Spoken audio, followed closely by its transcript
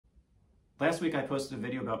Last week I posted a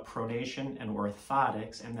video about pronation and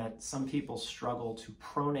orthotics, and that some people struggle to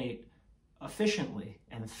pronate efficiently,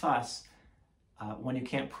 and thus when you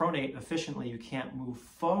can't pronate efficiently, you can't move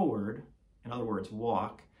forward, in other words,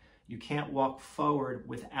 walk. You can't walk forward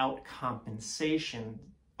without compensation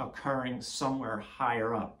occurring somewhere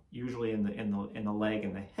higher up, usually in the leg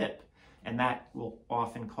and the hip, and that will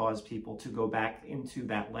often cause people to go back into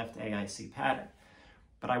that left AIC pattern.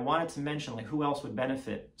 But I wanted to mention, like, who else would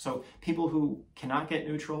benefit? So people who cannot get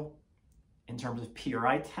neutral in terms of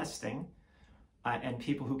PRI testing, and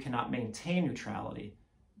people who cannot maintain neutrality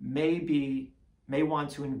may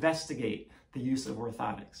want to investigate the use of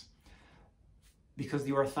orthotics, because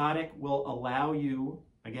the orthotic will allow you,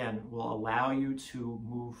 again, to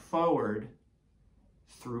move forward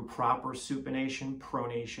through proper supination,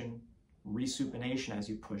 pronation, resupination as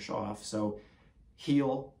you push off. So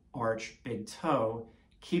heel, arch, big toe,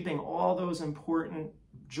 keeping all those important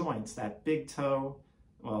joints, that big toe,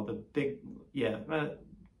 well, the big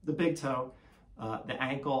toe, the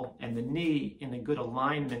ankle, and the knee in a good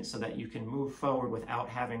alignment so that you can move forward without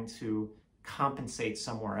having to compensate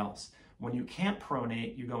somewhere else. When you can't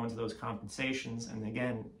pronate, you go into those compensations, and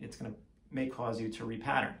again, may cause you to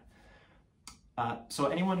repattern. So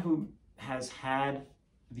anyone who has had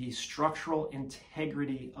the structural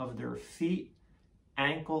integrity of their feet,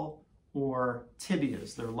 ankle, or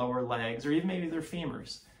tibias, their lower legs, or even maybe their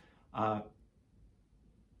femurs,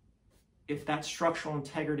 if that structural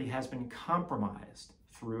integrity has been compromised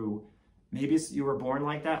through, maybe you were born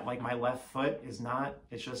like that, like my left foot is not,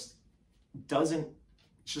 it just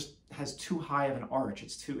has too high of an arch.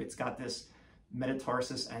 It's got this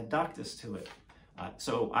metatarsus adductus to it.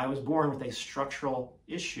 So I was born with a structural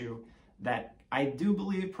issue that I do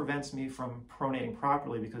believe prevents me from pronating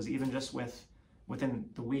properly, because even just within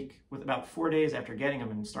the week, with about 4 days after getting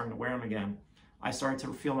them and starting to wear them again, I started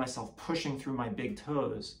to feel myself pushing through my big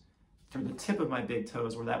toes, through the tip of my big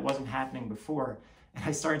toes, where that wasn't happening before. And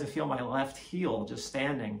I started to feel my left heel just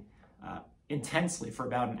standing intensely for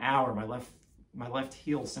about an hour. My left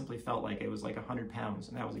heel simply felt like it was like 100 pounds,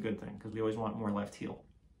 and that was a good thing, because we always want more left heel.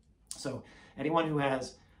 So anyone who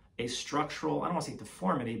has a structural, I don't want to say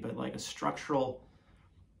deformity, but like a structural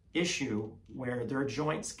issue where their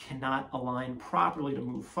joints cannot align properly to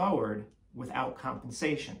move forward without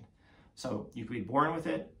compensation. So you could be born with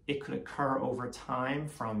it. It could occur over time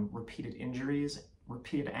from repeated injuries,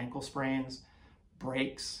 repeated ankle sprains,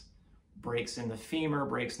 breaks in the femur,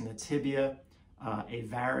 breaks in the tibia, a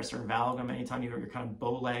varus or valgum anytime you're kind of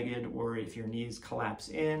bow-legged, or if your knees collapse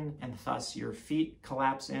in and thus your feet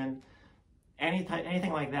collapse in.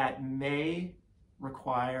 Anything like that may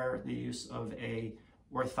require the use of a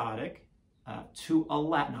orthotic to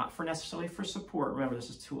allow, not for necessarily for support. Remember, this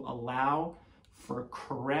is to allow for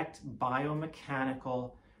correct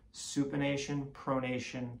biomechanical supination,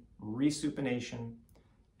 pronation, resupination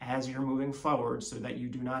as you're moving forward, so that you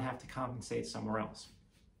do not have to compensate somewhere else.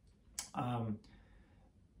 And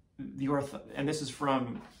this is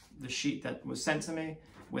from the sheet that was sent to me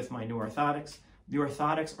with my new orthotics. The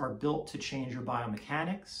orthotics are built to change your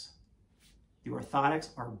biomechanics. The orthotics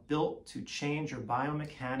are built to change your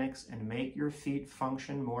biomechanics and make your feet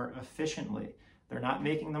function more efficiently. They're not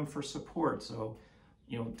making them for support. So,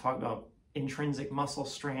 talk about intrinsic muscle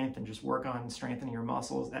strength and just work on strengthening your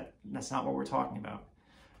muscles. That's not what we're talking about.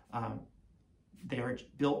 They are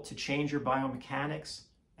built to change your biomechanics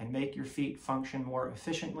and make your feet function more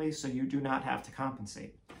efficiently, so you do not have to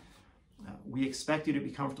compensate. We expect you to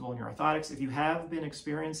be comfortable in your orthotics. If you have been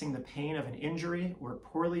experiencing the pain of an injury or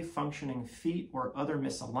poorly functioning feet or other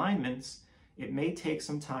misalignments, it may take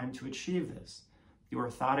some time to achieve this. The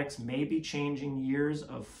orthotics may be changing years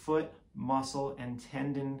of foot, muscle, and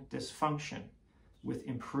tendon dysfunction. With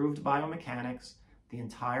improved biomechanics, the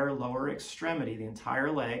entire lower extremity, the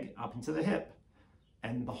entire leg up into the hip,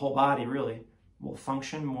 and the whole body really, will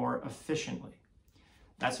function more efficiently.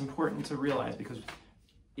 That's important to realize, because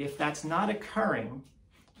if that's not occurring,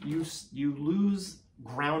 you lose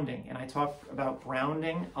grounding. And I talk about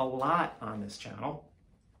grounding a lot on this channel.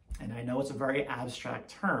 And I know it's a very abstract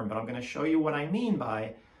term, but I'm going to show you what I mean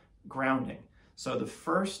by grounding. So the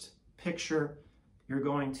first picture you're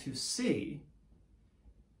going to see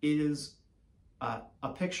is a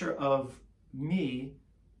picture of me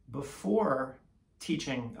before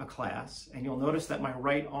teaching a class, and you'll notice that my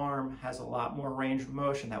right arm has a lot more range of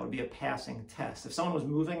motion. That would be a passing test. If someone was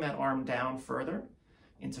moving that arm down further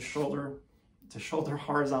into shoulder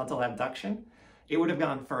horizontal abduction, it would have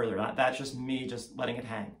gone further. That's just me just letting it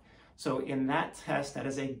hang. So in that test, that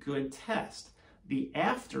is a good test. The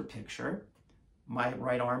after picture, my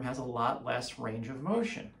right arm has a lot less range of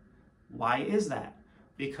motion. Why is that?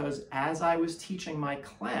 because as I was teaching my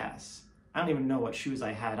class, I don't even know what shoes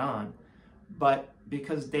I had on, but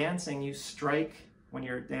because dancing, you strike, when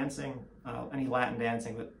you're dancing, any Latin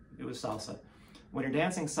dancing, but it was salsa. When you're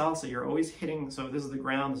dancing salsa, you're always hitting, so this is the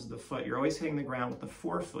ground, this is the foot, you're always hitting the ground with the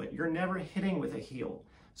forefoot. You're never hitting with a heel.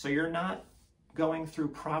 So you're not going through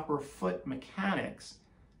proper foot mechanics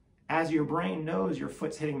as your brain knows your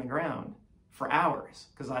foot's hitting the ground for hours,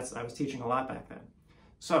 because I was teaching a lot back then.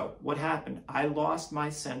 So what happened? I lost my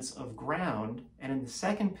sense of ground, and in the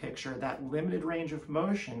second picture, that limited range of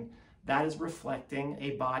motion, that is reflecting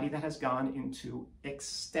a body that has gone into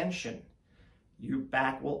extension. Your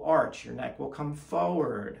back will arch, your neck will come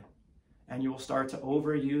forward, and you will start to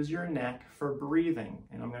overuse your neck for breathing.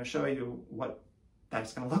 And I'm going to show you what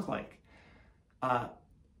that's going to look like.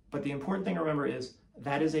 But the important thing to remember is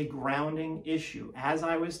that is a grounding issue. As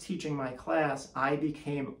I was teaching my class, I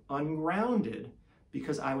became ungrounded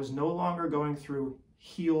because I was no longer going through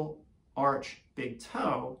heel, arch, big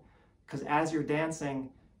toe, because as you're dancing,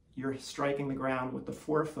 you're striking the ground with the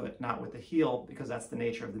forefoot, not with the heel, because that's the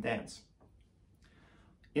nature of the dance.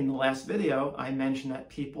 In the last video, I mentioned that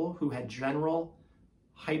people who had general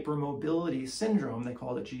hypermobility syndrome, they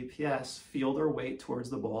called it GPS, feel their weight towards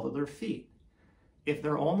the ball of their feet. If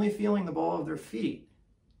they're only feeling the ball of their feet,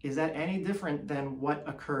 is that any different than what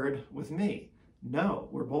occurred with me? No,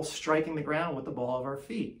 we're both striking the ground with the ball of our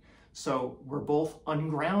feet. So we're both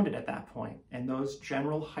ungrounded at that point, and those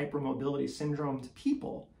general hypermobility syndromed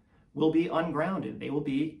people will be ungrounded. They will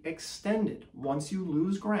be extended. Once you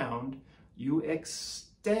lose ground, you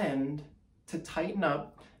extend to tighten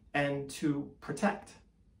up and to protect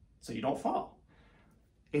so you don't fall.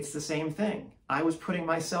 It's the same thing. I was putting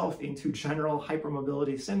myself into general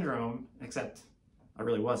hypermobility syndrome, except I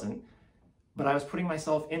really wasn't, but I was putting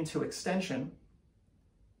myself into extension.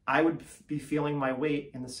 I would be feeling my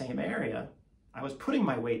weight in the same area. I was putting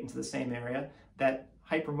my weight into the same area that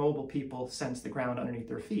hypermobile people sense the ground underneath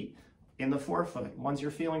their feet, in the forefoot. Once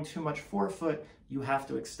you're feeling too much forefoot, you have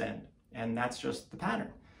to extend, and that's just the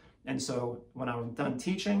pattern. And so when I'm done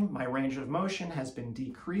teaching, my range of motion has been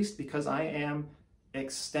decreased because I am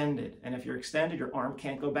extended. And if you're extended, your arm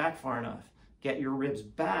can't go back far enough. Get your ribs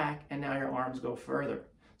back, and now your arms go further.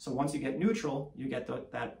 So once you get neutral, you get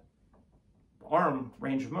that arm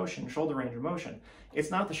range of motion, shoulder range of motion.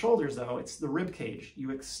 It's not the shoulders though, it's the rib cage.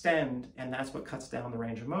 You extend, and that's what cuts down the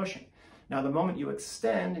range of motion. Now the moment you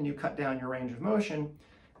extend and you cut down your range of motion,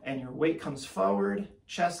 and your weight comes forward,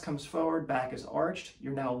 chest comes forward, back is arched,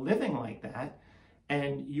 you're now living like that,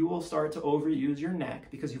 and you will start to overuse your neck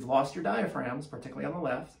because you've lost your diaphragms, particularly on the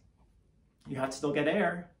left. You have to still get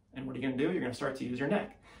air, and what are you going to do? You're going to start to use your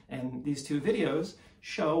neck. And these two videos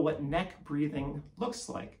show what neck breathing looks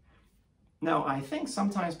like. Now, I think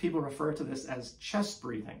sometimes people refer to this as chest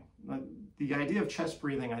breathing. The idea of chest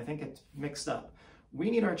breathing, I think it's mixed up. We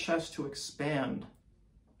need our chest to expand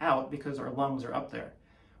out because our lungs are up there.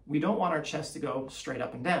 We don't want our chest to go straight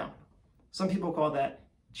up and down. Some people call that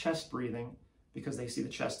chest breathing because they see the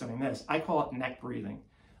chest doing this. I call it neck breathing,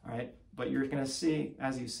 all right? But you're gonna see,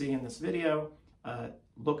 as you see in this video,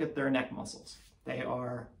 look at their neck muscles. They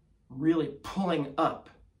are really pulling up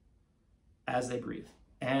as they breathe.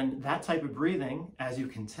 And that type of breathing, as you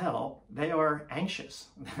can tell, they are anxious.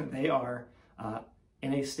 They are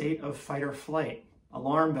in a state of fight or flight.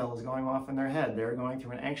 Alarm bell is going off in their head. They're going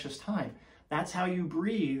through an anxious time. That's how you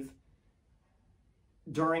breathe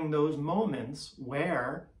during those moments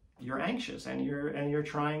where you're anxious and you're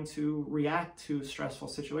trying to react to stressful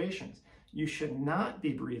situations. You should not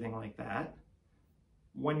be breathing like that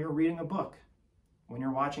when you're reading a book, when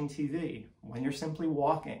you're watching TV, when you're simply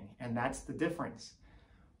walking, and that's the difference.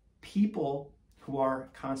 People who are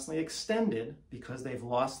constantly extended because they've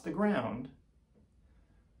lost the ground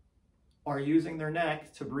are using their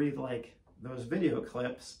neck to breathe like those video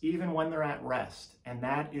clips, even when they're at rest. And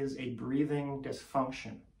that is a breathing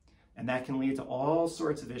dysfunction. And that can lead to all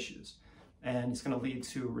sorts of issues. And it's going to lead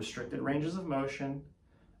to restricted ranges of motion.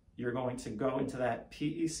 You're going to go into that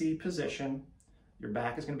PEC position. Your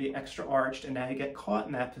back is going to be extra arched, and now you get caught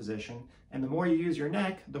in that position. And the more you use your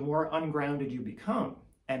neck, the more ungrounded you become.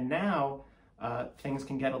 And now things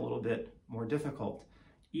can get a little bit more difficult.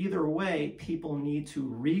 Either way, people need to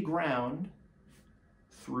reground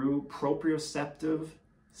through proprioceptive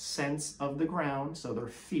sense of the ground, so their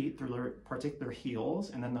feet, through their particular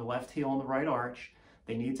heels, and then the left heel and the right arch.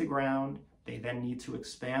 They need to ground. They then need to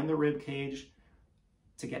expand the rib cage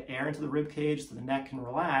to get air into the rib cage so the neck can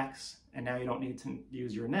relax, and now you don't need to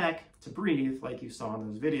use your neck to breathe like you saw in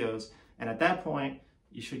those videos. And at that point,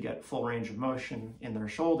 you should get full range of motion in their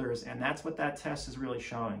shoulders, and that's what that test is really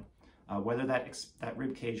showing. Whether that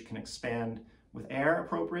rib cage can expand with air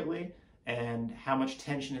appropriately, and how much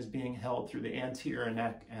tension is being held through the anterior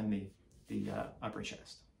neck and the upper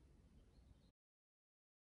chest.